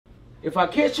If I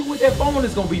catch you with that phone,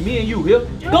 it's gonna be me and you here.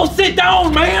 Go sit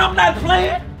down, man. I'm not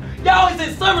playing. Y'all is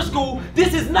in summer school.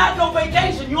 This is not no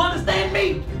vacation. You understand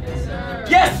me? Yes, sir.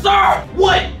 Yes, sir.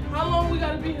 What? How long we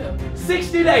gotta be here?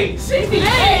 60 days. 60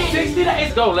 days. 60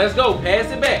 days. Go. Let's go.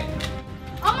 Pass it back.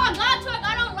 Oh my God, Chuck!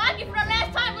 I don't like you for the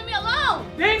last time. Leave me alone.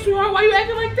 Dang, sweetheart, why you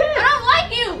acting like I that? don't like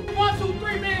you. 1, 2,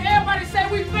 3, man. Everybody say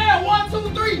we failed. 1,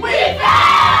 2, 3. We failed.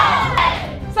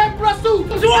 Say plus 2.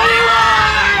 21.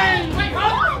 Wait,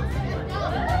 huh?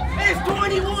 It's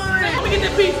 21. Let me get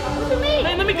that piece. What you mean?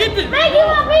 Hey, let me get this. Thank you,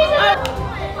 my pizza.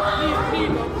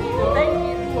 Thank you.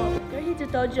 Girl, he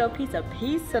just told you a piece of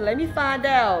pizza. Let me find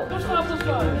out. What's up? It's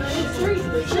 3.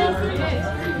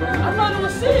 I thought it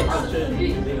was 6.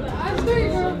 It's 3,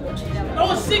 girl.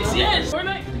 No, it's 6, yes. Boy,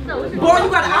 you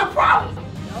got an eye problem?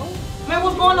 No. Man,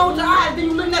 what's going on with your eyes? Then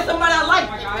you looking at somebody I like?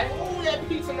 Oh, that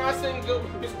pizza not sitting good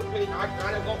with Mr. Penny. I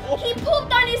gotta go. Oh, He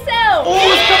pooped on himself. Oh,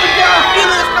 it's coming down. Feel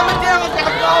it, it's coming down.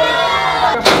 Gotta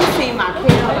go. You seen my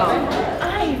kid, though.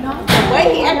 I ain't know. The way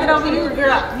he acted over you,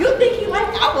 girl. You think he like,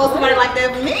 I want somebody like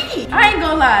that for me. I ain't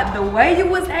gonna lie, the way you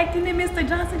was acting in Mr.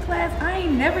 Johnson class, I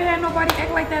ain't never had nobody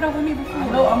act like that over me before. I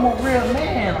know I'm a real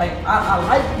man. Like, I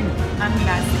like you. I mean,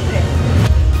 I see that.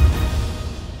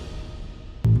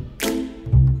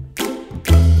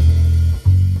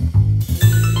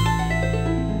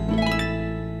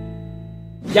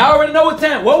 Y'all already know what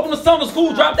time. Welcome to summer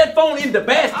school. Drop that phone in the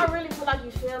basket. I really feel like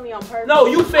you failed me on purpose. No,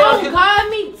 you failed. Oh God,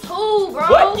 me too, bro.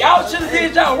 What? Y'all should have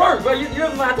did y'all work, bro. You're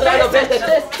gonna have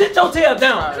to sit your tail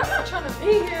down. I'm not trying to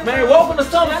be here. Man, welcome to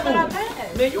summer school.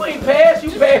 Man, you ain't passed.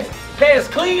 You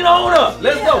passed clean on up.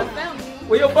 Let's go.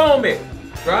 Where your phone at?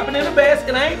 Drop it in the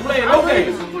basket. I ain't playing no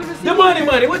games. The money.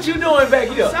 What you doing back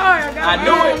here? Sorry, I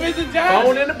knew it. Mr. Johnson.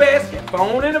 Phone in the basket.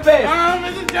 Phone in the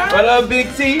basket. Mr. Johnson. What up,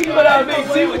 Big T? What up,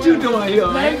 Big T? What you doing here,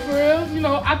 Man, man? for real, you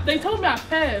know, they told me I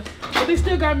passed, but they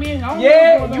still got me in. I don't know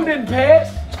Yeah, what's you going on. didn't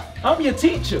pass. I'm your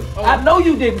teacher. I know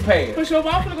you didn't pass. For sure,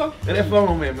 but I'm finna go. Where that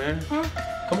phone at, man? Huh?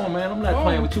 Come on, man. I'm not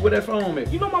playing with you. Where that phone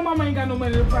at? You know my mama ain't got no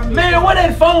money to buy me. Man, where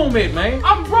that phone at, man?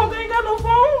 I'm broke, I ain't got no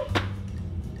phone.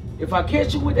 If I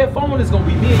catch you with that phone, it's gonna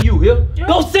be me and you here. Yeah.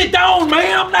 Go sit down,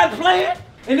 man. I'm not playing.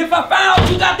 And if I find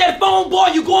out you got that phone, boy,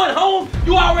 you going home,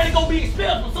 you already gonna be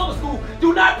expelled from summer school.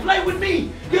 Do not play with me,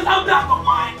 because I'm not the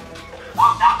one.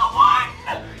 I'm not the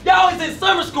one. Y'all is in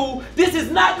summer school. This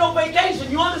is not no vacation.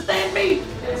 You understand me?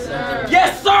 Yes, sir.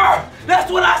 Yes, sir.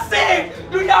 That's what I said.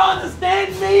 Do y'all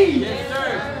understand me? Yes,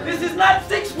 sir. This is not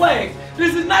Six Flags.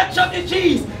 This is not Chuck E.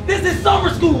 Cheese. This is summer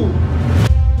school.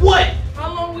 What?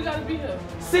 How long we gotta be here?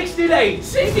 60 days.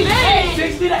 60 days.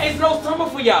 60 days. It's no summer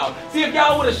for y'all. See, if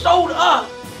y'all would have showed up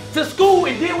to school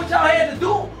and did what y'all had to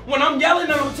do, when I'm yelling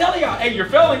and I'm telling y'all, hey, you're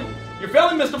failing,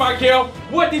 Mr. Michael.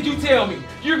 What did you tell me?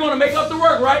 You're gonna make up the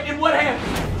work, right? And what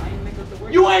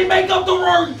happened? You ain't make up the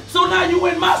work, so now you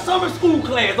in my summer school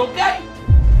class, okay?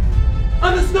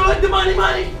 Understood? The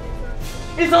money?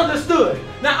 It's understood.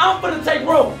 Now I'm gonna take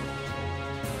roll.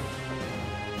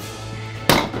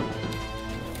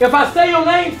 If I say your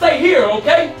name, say here,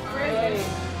 okay?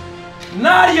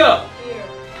 Nadia. Here.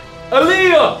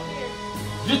 Aaliyah.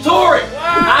 Jatori.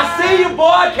 I see you, boy.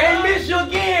 I can't miss you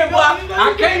again, boy.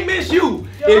 I can't miss you.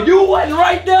 If you wasn't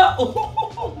right there,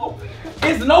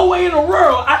 there's no way in the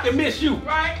world I can miss you.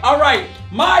 Right. All right,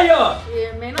 Maya.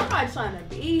 Yeah, man, I'm not trying to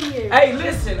be here. Hey,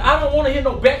 listen, I don't want to hear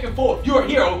no back and forth. You're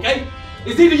here, okay?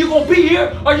 It's either you gonna be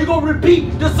here or you gonna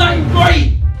repeat the same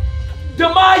grade.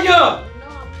 Demaya. No,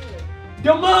 I'm here.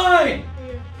 Demone.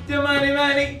 The money.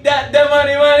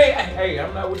 Hey,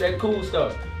 I'm not with that cool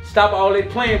stuff. Stop all that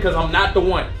playing, because I'm not the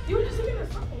one. You were just singing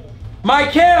a song.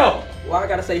 Michael. Why I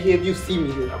gotta say here if you see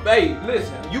me here? Hey,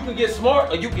 listen, you can get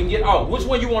smart or you can get out. Which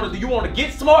one you want to do? You want to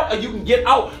get smart or you can get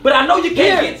out? But I know you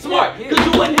can't get smart, because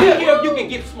you wouldn't be here if you can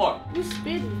get smart. You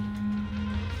spitting.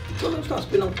 Don't start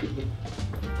spitting on people.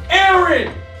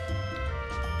 Aaron!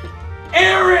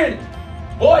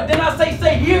 Boy, then I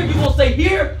say here, you gonna say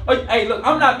here? Or, hey, look,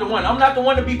 I'm not the one. I'm not the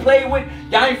one to be played with.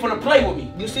 Y'all ain't finna play with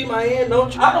me. You see my hand,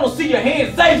 don't you? I don't see your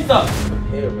hand. Say something.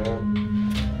 Here,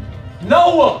 man.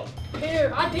 Noah!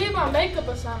 Here, I did my makeup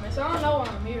assignment, so I don't know why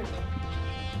I'm here.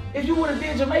 If you would have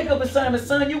did your makeup assignment,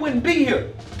 son, you wouldn't be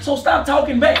here. So stop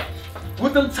talking back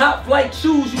with them top flight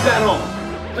shoes you got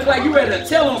on. Look like you ready to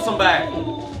tell on somebody.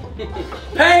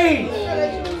 Pain!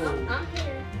 I'm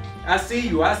here. I see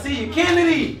you.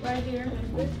 Kennedy! Right here.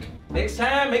 Next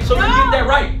time, make sure you get that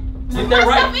right. Get that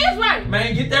right. That stuff is right.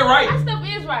 Man, get that right. That stuff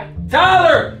is right.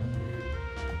 Tyler!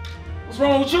 What's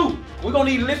wrong with you? We're gonna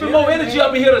need a little bit more energy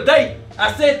up in here today.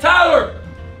 I said Tyler!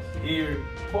 Here.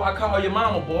 Boy, I call your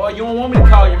mama, boy. You don't want me to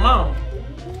call your mama.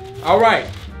 All right.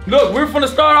 Look, we're finna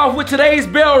start off with today's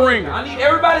bell ringer. I need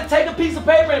everybody to take a piece of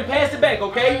paper and pass it back,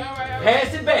 okay?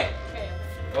 Pass it back.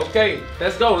 Okay,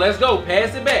 let's go,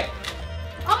 pass it back.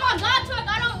 Oh my God, Chuck,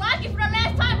 I don't like you for the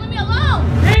last time. Leave me alone.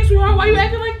 Thanks, sweetheart. Why you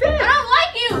acting like that? I don't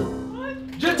like you.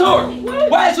 Jator,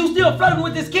 why is you still flirting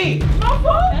with this kid? My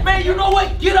fault. Man, you know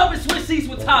what? Get up and switch seats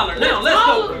with Tyler. Now, let's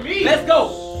go. Let's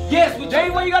go. Yes, with Jay,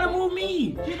 why you gotta move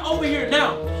me? Get over here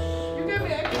now. You give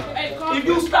me If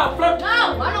you stop flirting.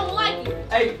 No, I don't like you.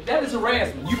 Hey, that is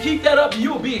harassment. You keep that up and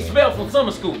you will be expelled from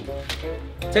summer school.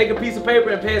 Take a piece of paper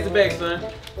and pass it back, son.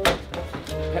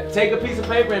 Take a piece of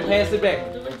paper and pass it back.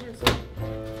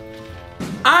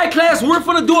 All right, class, we're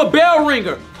finna do a bell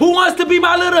ringer. Who wants to be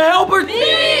my little helper?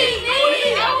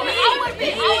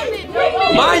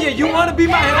 Maya, you wanna be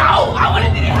my helper? No, I wanna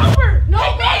be the helper. No,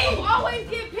 you always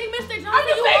get picked, Mr. Johnson. I'm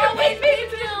the You favorite always pick me.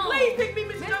 pick him. Please pick me,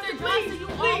 Mr. Johnson. Johnson, you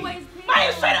always pick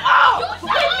Maya, shut him. up. You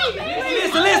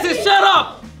shut up. Listen, shut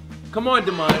up. Come on,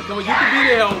 Demond. Come on, you can be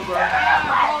the helper.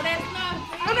 Oh, that's not.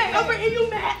 I'm a helper and you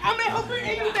mad. I'm a helper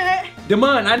and you mad.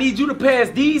 Demond, I need you to pass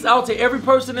these out to every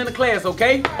person in the class,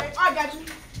 okay? Alright, I got you.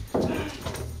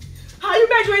 How you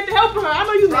mad you ain't the helper, huh? I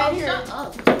know you mad here. Shut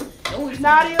up.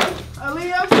 Nadia,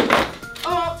 Aaliyah, I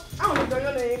don't even know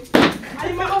your name. I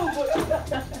need my own book.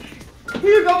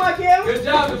 Here you go, Michael. Good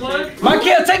job, Demond.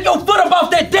 Michael, take your foot up off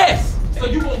that desk so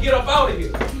you won't get up out of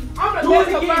here. I'm gonna Do it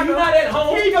again, you're not at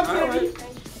home. Here you go, Kennedy.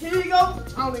 Here you go.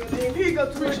 I don't need a name. Here you go,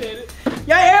 appreciate it.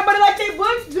 Yeah, everybody like their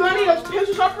books? Do I need a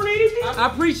pencil sharpener or anything? I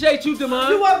appreciate you, Demond.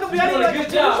 You're welcome. You're doing a good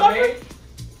job, man.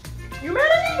 You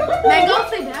mad at me? Man, go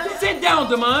sit down. Sit down,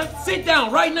 Demond. Sit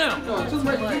down right now.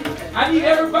 I need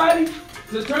everybody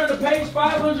to turn to page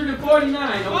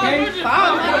 549, okay?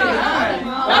 549.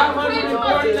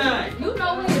 549. You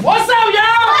know we. What's up,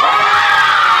 y'all?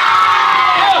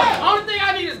 Only thing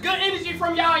I need is good energy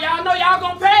from y'all. Y'all know y'all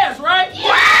gonna pass, right? Yeah!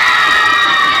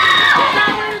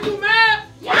 Y'all ready to do math?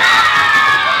 Yeah!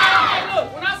 Hey,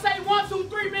 look, when I say 1, 2,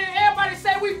 3, man, everybody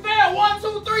say we fail. 1,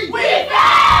 2, 3. We fail!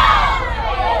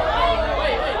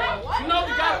 Wait. You know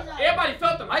we got everybody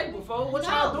felt the light before. What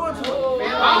y'all doing to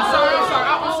it?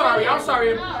 I'm sorry.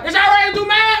 Is y'all ready to do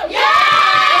math?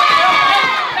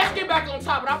 Yeah! Let's get back on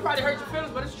top. But I probably hurt your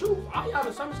feelings, but it's true. All y'all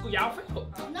in summer school, y'all failed.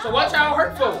 So what y'all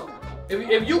hurt for?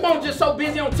 If you weren't just so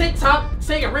busy on TikTok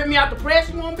singing "Rip Me Out the Press,"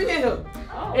 you won't be in here.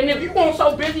 And if you weren't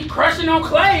so busy crushing on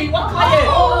Clay, what Clay is?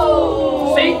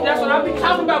 Oh. See, that's what I be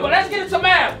talking about. But let's get into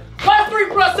math. Plus 3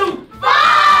 plus 2. 5.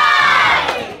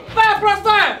 5 plus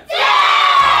 5.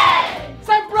 10.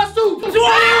 7 plus 2. 21.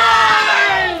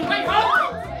 Wait, hold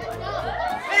on.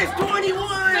 It's 21.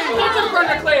 Go to the front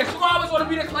of the class. You always want to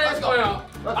be the class clown.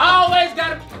 I always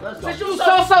gotta. Since you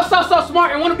so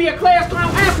smart and want to be a class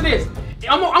clown, answer this.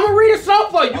 I'm gonna read it slow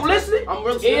for you. You listening? I'm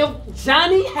real If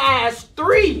Johnny has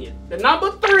 3, the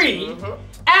number 3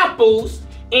 apples,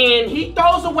 and he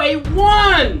throws away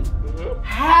 1,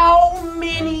 how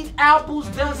many apples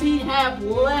does he have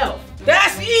left?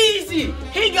 That's easy.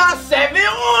 He got 7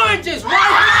 oranges, right?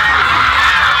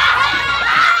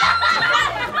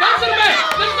 Go to the back.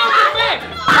 Let's go to the back.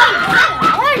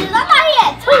 Oranges? I thought he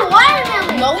had 2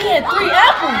 watermelons. No, he had 3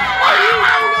 apples.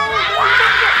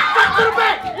 Go to the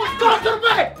back. Go to the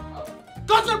back.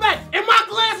 Go to the back. In my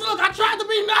class, look, I tried to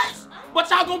be nice, but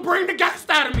y'all gonna bring the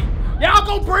gangsta out of me. Y'all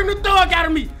gonna bring the thug out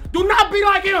of me. Do not be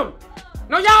like him.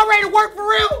 Now y'all ready to work for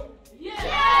real? Yeah.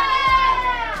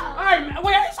 All right, man.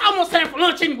 Well, it's almost time for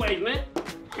lunch anyway, man.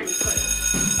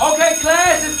 Okay,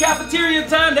 class, it's cafeteria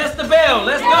time. That's the bell.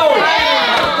 Let's go.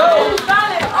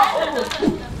 Let's go.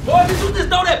 Boy, did you just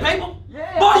throw that paper?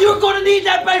 Yeah. Boy, you're gonna need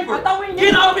that paper.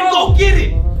 Get up and go get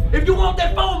it. If you want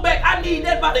that phone back, I need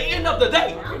that by the end of the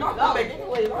day.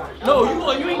 No,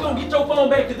 you ain't gonna get your phone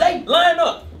back today. Line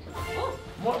up.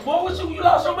 Boy, what you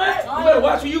lost your mind? You better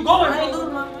watch where you going.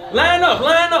 Line up.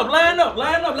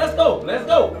 Let's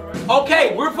go.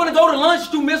 Okay, we're gonna go to lunch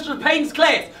to Mr. Payton's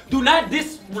class. Do not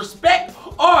disrespect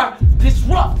or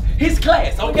disrupt his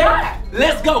class, okay?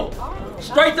 Let's go.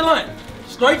 Straight to lunch.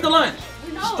 Straight to lunch.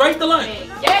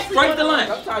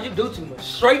 Sometimes you do too much.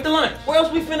 Straight to lunch. Where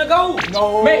else we finna go?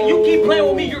 No. Man, you keep playing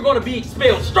with me, you're gonna be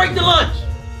expelled. Straight to lunch.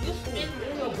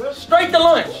 Straight to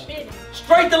lunch.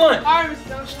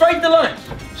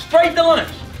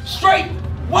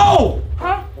 Whoa!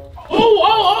 Huh?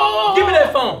 Oh! Give me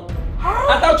that phone.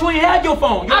 I thought you ain't had your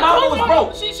phone. Your mama was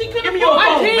broke. She couldn't. Give me your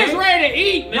phone, My kids man. ready to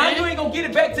eat, man. Now you ain't gonna get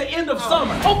it back to end of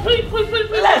summer. Oh, please.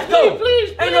 Let's go.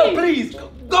 Please. Ain't no please.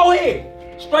 Go ahead.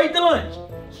 Straight to lunch.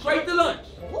 Straight to lunch.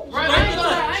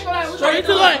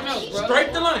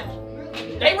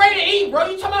 They ready to eat, bro.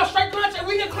 You talking about straight to lunch, and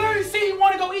we can clearly see you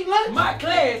want to go eat lunch. My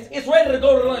class is ready to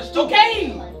go to lunch too.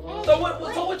 Okay. So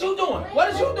what you doing? What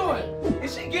is you doing?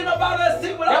 Is she getting up out of that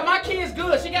seat Yeah, without my kid's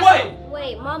good. She got Wait.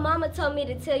 Wait, my mama told me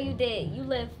to tell you that you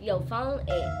left your phone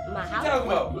at my house.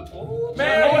 talking about?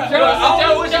 Man,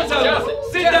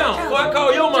 Sit down before I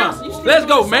call your mom. Let's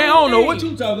go, man. I don't know what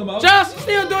you talking about. Just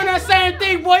still doing that same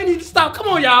thing, boy. You need to stop. Come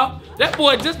on, y'all. That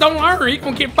boy just don't learn. He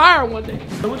gonna get fired one day.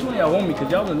 So which one y'all want me?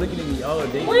 Cause y'all been looking at me all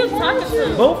day. Who you talking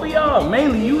to? Both of y'all,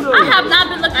 mainly you though. I have not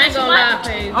been looking at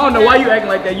you. Paige. I don't know why you acting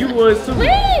like that. You was too.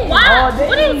 Why? All day.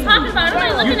 What are you talking about?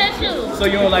 I'm not looking at you. So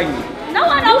you don't like me? No,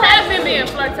 I don't. You have been being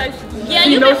flirtatious. Yeah,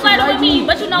 you been flirting with me,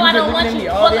 but you know I don't want you.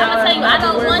 Well, I'm gonna tell you, I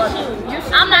don't want you.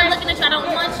 I'm not looking at you. I don't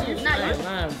want you. Not you.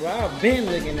 Lying, bro. I've been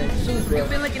looking at you, bro. You've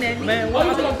been looking at me. Man, Oh,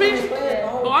 what? you gonna beat?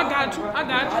 Oh, I got you. I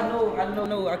got you. I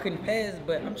know, I couldn't pass,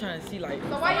 but I'm trying to see like.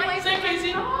 So why you ain't Say,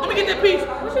 Casey, let me get that piece.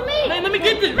 What you mean? Man, let me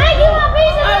get this. Hey, give my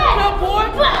pizza back. Come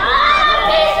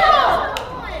boy.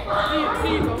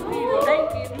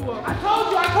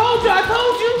 I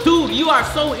told you. Dude, you are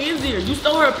so easier. You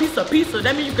stole her a piece of pizza.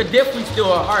 That means you could definitely steal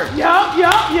her heart. Yup.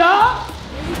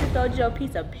 He just told you a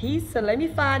piece of pizza. Let me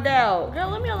find out.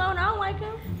 Girl, leave me alone. I don't like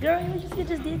him. Girl, you just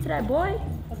did to that boy.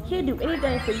 He'll do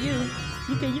anything for you.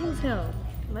 You can use him.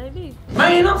 Maybe.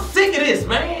 Man, I'm sick of this,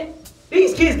 man.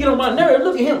 These kids get on my nerves.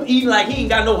 Look at him eating like he ain't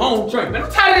got no home training. Man,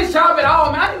 I'm tired of this job at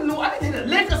all, man. I didn't hit a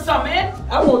lick or something, man.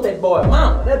 I want that boy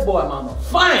mama. That boy mama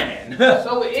fine.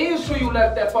 So it is true you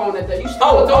left that phone at that. You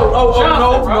stole Oh, Johnson,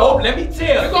 no. bro. Let me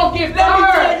tell you. You gonna get Let me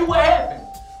fired. tell you what happened.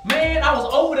 Man, I was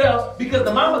over there because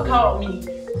the mama called me,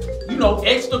 you know,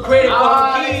 extra credit for the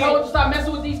I kids. told you stop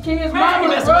messing with these kids, Man, I ain't mama,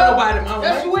 messing bro. with nobody, mama.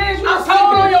 Yes, you is. You I'm just told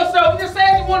on sick of yourself. You just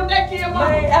said you wanted that kid, mama.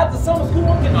 Man, after summer school,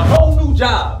 I'm getting a whole new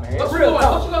job, man. What you Real doing?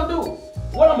 talk. What you gonna do?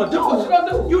 What I'm gonna do? What you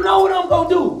gonna do? You know what I'm gonna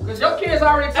do. Cause your kids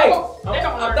already Hey, told. They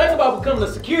don't I'm learn. thinking about becoming a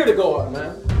security guard,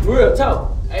 man. Real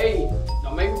talk. Hey,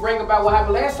 don't make me bring about what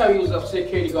happened last time you was a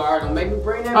security guard. Don't make me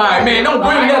bring that. All right, man, don't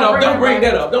bring that up. Don't bring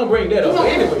that up. Don't bring that up. Come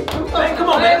on. Anyway, man, come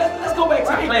on, man. Let's go back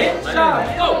to the plan. Let's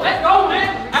go,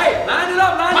 man. Hey, line it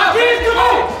up, line it My up. kids, come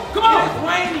on. Come on. It's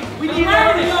raining. We It's need to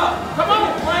hurry raining. up. Come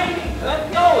on. It's raining.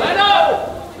 Let's go. Line Let's up.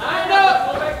 go. Line up.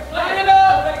 Go back to plan. Line it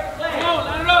up. Go back to plan. Come on,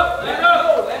 line it up. Let's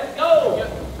go. Let's go.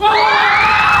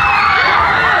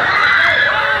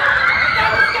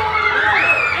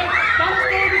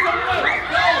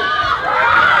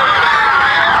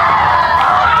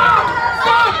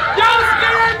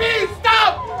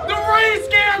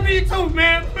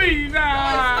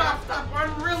 Stop.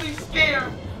 I'm really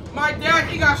scared. My dad,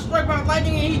 he got struck by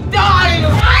lightning and he died.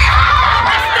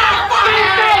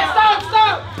 Stop.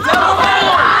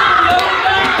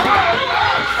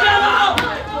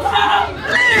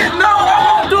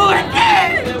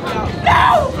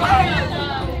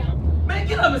 Man,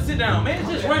 get up and sit down, man. It's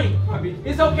just rain.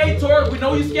 It's okay, Tori. We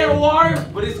know you scared of water,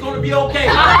 but it's gonna be okay.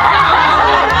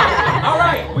 All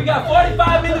right, we got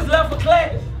 45 minutes left for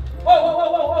class.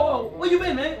 Whoa. Where you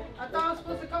been, man? I thought I was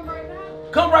supposed to come right now.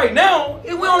 Come right now?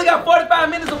 We only got 45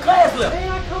 minutes of class left. Man,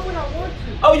 I come when I want to.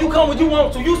 Oh, you come when you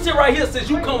want to. You sit right here since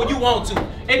you come when you want to.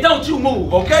 And don't you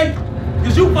move, okay?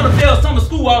 Because you finna fail summer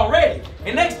school already.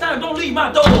 And next time, don't leave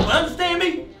my door open. Understand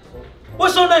me?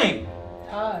 What's your name?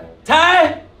 Ty.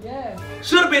 Ty? Yeah.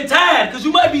 Should have been tired, because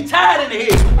you might be tired in the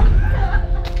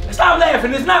head. Stop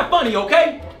laughing. It's not funny,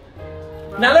 okay?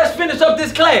 Now let's finish up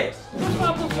this class. What's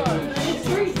my book card? It's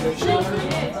 3.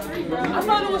 I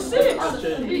thought it was 6. I'm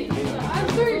 3,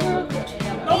 girl.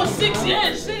 No, it's 6. Yeah,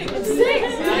 it's 6. It's 6.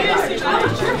 Yeah, it's 6. I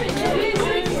was tripping. It is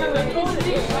 6.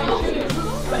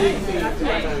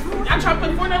 Y'all trying to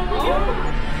put Fortnite with you?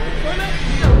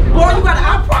 Boy, you got an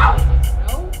eye problem?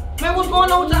 Man, what's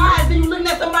going on with your eyes? Then you looking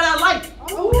at somebody I like?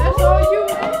 Oh, that's all you.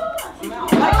 I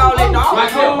don't like all that, dog.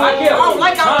 Michael. I don't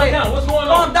like all Calm that. down. What's going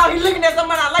Calm on? down. He looking at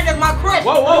somebody I like. That's my crush.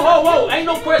 Whoa. Ain't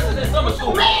no questions in summer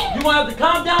school. You gonna have to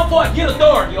calm down before I get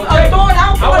authority, okay? Authority, I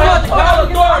don't I will have to call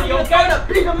authority, I'm okay? gonna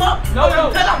beat him up. No. Tell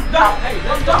him, no. Hey,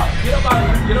 let's go. Get up out of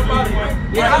here. Get up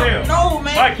out of here. No,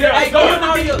 man. Michael, Hey, go. get him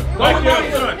out of here. Get him out of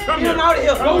here. son, come Get him here. out of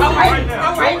here. Come All on, right. right now.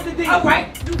 All right. All right.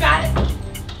 You got it.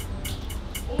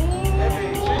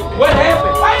 What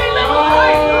happened?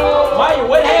 Maya,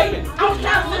 what happened? I was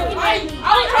trying to look at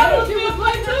you.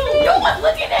 You was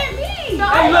looking at me.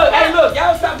 Hey, look.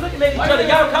 Y'all stop looking at each other.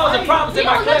 Y'all causing problems in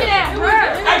my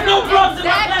classroom. Hey, no problems in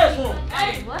my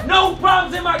classroom. No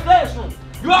problems in my classroom.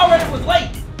 You already was late.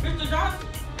 Mr. Johnson?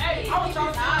 Hey, I was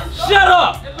trying to... Shut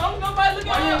up. As long as nobody look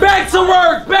at you. Back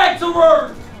to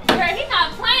work. Girl, he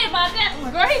not playing about that.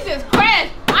 Girl, he just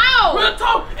crashed out. Real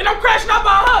talk, and I'm crashing out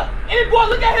by her. Any boy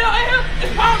look at him,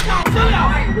 it's pound town. Tell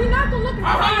y'all. We not gonna look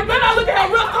at You better not look at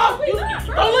her. Real talk.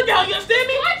 Don't look at her. You understand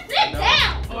me? Sit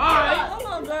down. All right. Hold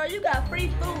on, girl. You got free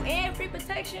food and free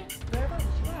protection. Girl, if I was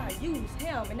you, I'd use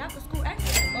him. And not the school acting.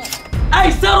 Hey,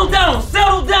 settle down,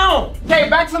 settle down. Okay,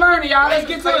 back to learning, y'all. Let's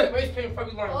get to it. Wait.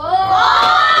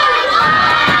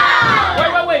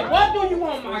 What do you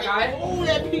want, my guy? Oh,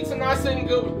 that pizza not sitting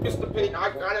good with Mr. Payton.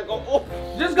 I gotta go. Oh.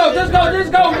 Just go.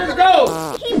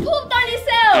 He pooped on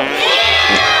himself.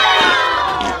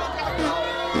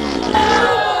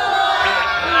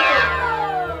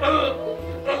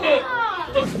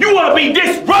 You want to be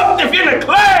disruptive in the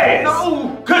class?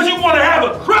 No. Because you want to have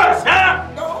a crush, huh?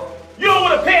 No. You don't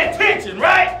want to pay attention,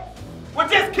 right? Well,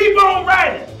 just keep on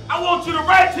writing. I want you to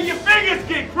write till your fingers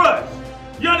get crushed.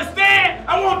 You understand?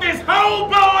 I want this whole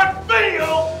board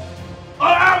filled, or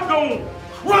I'm going to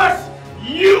crush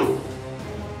you.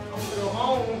 I'm gonna go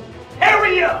home.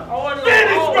 Hurry up.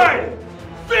 Finish writing.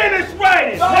 Finish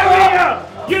writing. Hurry up.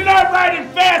 You're not writing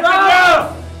fast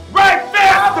enough. Write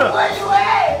faster.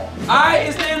 Alright,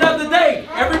 it's the end of the day.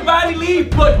 Everybody leave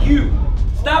but you.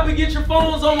 Stop and get your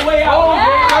phones on the way out.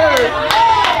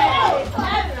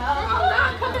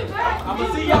 I'm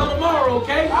gonna see y'all tomorrow,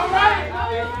 okay? Alright.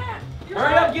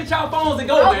 Hurry up, get y'all phones and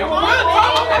go, man.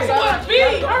 That's what it be.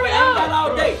 Hurry up. Got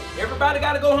all day. Everybody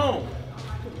gotta go home.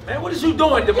 Man, what is you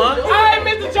doing, Demond? Hey,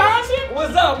 Mr. Johnson.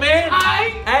 What's up, man?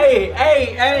 Hey,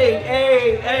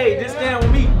 This down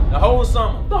with me the whole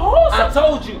summer. The whole summer? I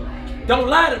told you, don't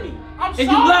lie to me. I'm and sorry.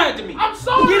 you lied to me. I'm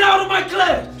sorry. Get out of my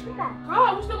class. Oh my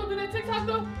God, we still gonna do that TikTok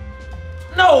though?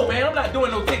 No, man, I'm not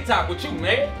doing no TikTok with you,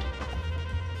 man.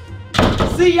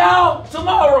 See y'all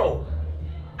tomorrow.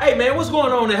 Hey, man, what's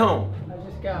going on at home? I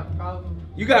just got a problem.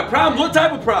 You got problems? What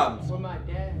type of problems? With my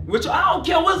dad. I don't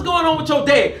care what's going on with your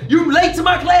dad. You late to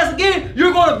my class again,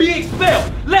 you're gonna be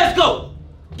expelled. Let's go.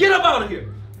 Get up out of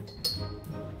here.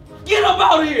 Get up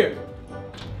out of here.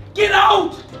 Get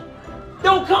out.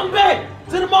 Don't come back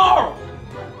to tomorrow.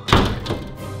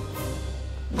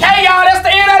 Hey y'all, that's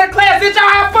the end of the class. Did y'all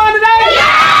have fun today?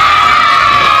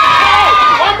 Yeah! Hey,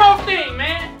 one more thing,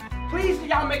 man. Please, can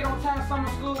y'all make it on time summer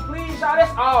school? Please, y'all.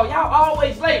 That's all. Y'all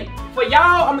always late. For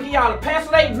y'all, I'm gonna give y'all a pass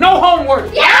today. No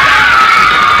homework. Yeah!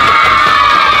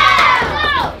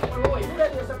 Wait, who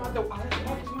that is at my door? Oh, that's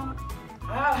Marcus, mama.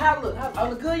 How look? How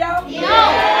look good, y'all?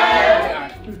 Yeah.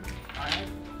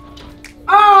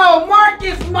 Oh,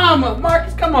 Marcus, mama.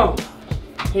 Marcus, come on.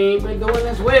 He ain't been doing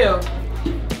as well.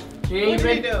 He ain't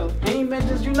been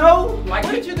just, you know, like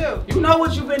what did you do? You know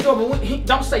what you've been doing, but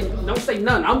don't say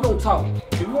nothing. I'm gonna talk.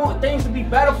 If you want things to be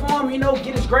better for him, you know,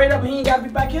 get his grade up and he ain't gotta be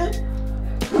back here.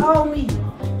 Call me.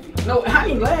 No, I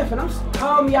ain't laughing.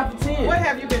 Call me after 10. What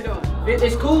have you been doing?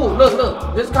 It's cool.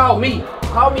 Look. This call me.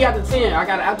 Call me after 10. I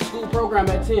got an after school program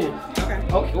at 10.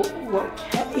 Okay.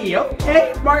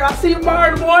 Mark, I'll see you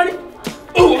tomorrow in the morning.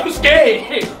 Ooh, I'm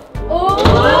scared.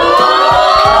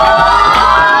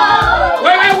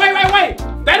 Wait.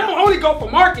 That don't only go for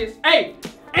Marcus. Hey,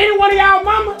 any one of y'all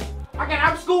mama, I got an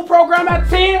after school program at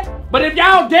 10. But if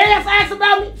y'all dads ask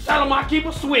about me, tell them I keep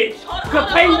a switch.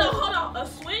 Hold on. A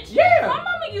switch? Yeah. My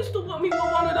mama used to put me with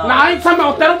one of those. Nah, I ain't talking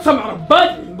about that. I'm talking about a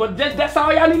button. But that's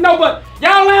all y'all need to know. But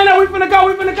y'all line up. We finna go.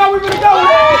 It was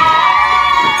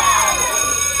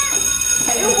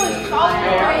so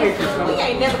crazy. We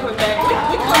ain't never coming back.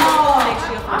 We come home next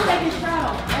year. I'm taking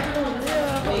trial.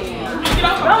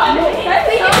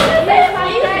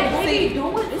 See,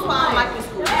 this is why I don't like this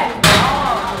school.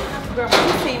 Girl,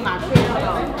 you seen my kid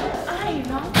though. I ain't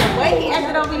know. The way he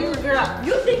acted over you, girl.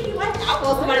 You think he like it? I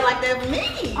want somebody like that for me.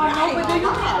 I know, but do you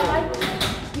like him?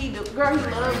 He do. Girl, he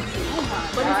loves you.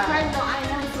 But it's crazy though. I ain't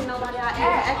never seen nobody out here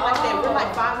act like that. We're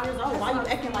like 5 years old. Why you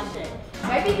acting like that?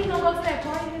 Maybe he gonna go to that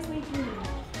party this weekend.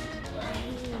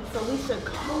 So we should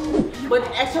go. But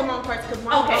ask your mom first, because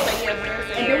mom will say yes.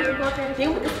 And then we can go there.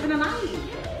 Then we can spend the night.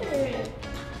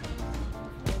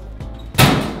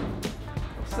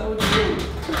 So true.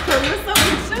 So you're so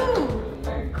true.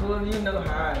 Cool, you know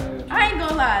how. I ain't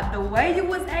gonna lie, the way you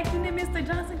was acting in Mr.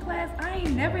 Johnson class, I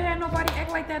ain't never had nobody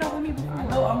act like that over me before. I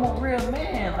know I'm a real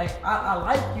man. Like I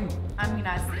like you. I mean,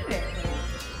 I see that.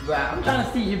 But I'm trying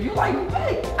to see if you like me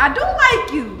back. I do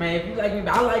like you. Man, if you like me,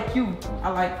 I like you. I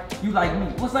like you like me.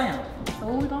 What's that? So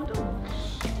what we gonna do?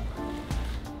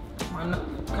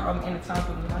 Call me anytime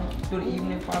through the night, through the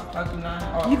evening, 5 o'clock through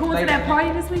 9. You going to that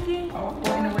party this weekend? Oh, I'm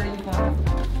going anywhere you going.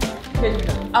 Catch me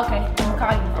though. Okay, I'm gonna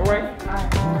call you. All right.